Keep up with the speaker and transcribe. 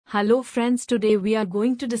Hello friends, today we are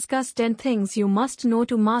going to discuss 10 things you must know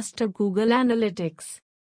to master Google Analytics.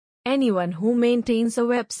 Anyone who maintains a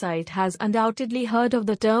website has undoubtedly heard of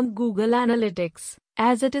the term Google Analytics,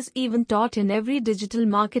 as it is even taught in every digital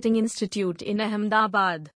marketing institute in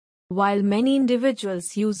Ahmedabad. While many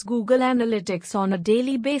individuals use Google Analytics on a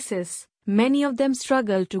daily basis, many of them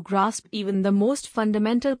struggle to grasp even the most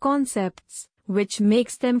fundamental concepts, which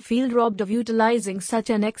makes them feel robbed of utilizing such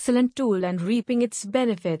an excellent tool and reaping its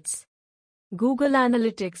benefits. Google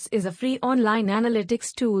Analytics is a free online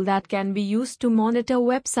analytics tool that can be used to monitor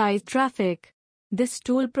website traffic. This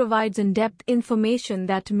tool provides in-depth information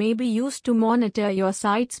that may be used to monitor your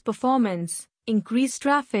site's performance, increase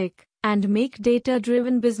traffic, and make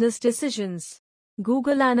data-driven business decisions.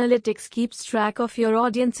 Google Analytics keeps track of your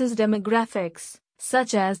audience's demographics,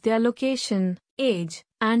 such as their location, age,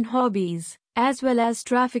 and hobbies, as well as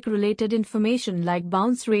traffic-related information like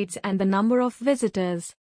bounce rates and the number of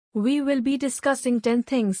visitors. We will be discussing 10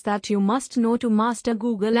 things that you must know to master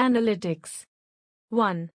Google Analytics.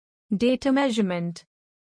 1. Data measurement.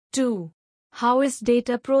 2. How is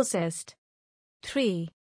data processed? 3.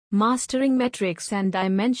 Mastering metrics and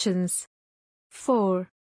dimensions. 4.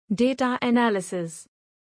 Data analysis.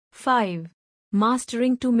 5.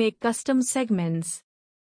 Mastering to make custom segments.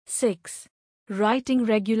 6. Writing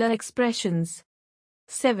regular expressions.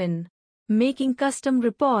 7. Making custom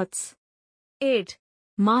reports. 8.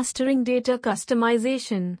 Mastering data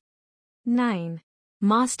customization. 9.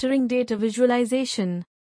 Mastering data visualization.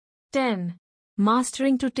 10.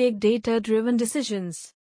 Mastering to take data-driven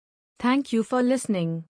decisions. Thank you for listening.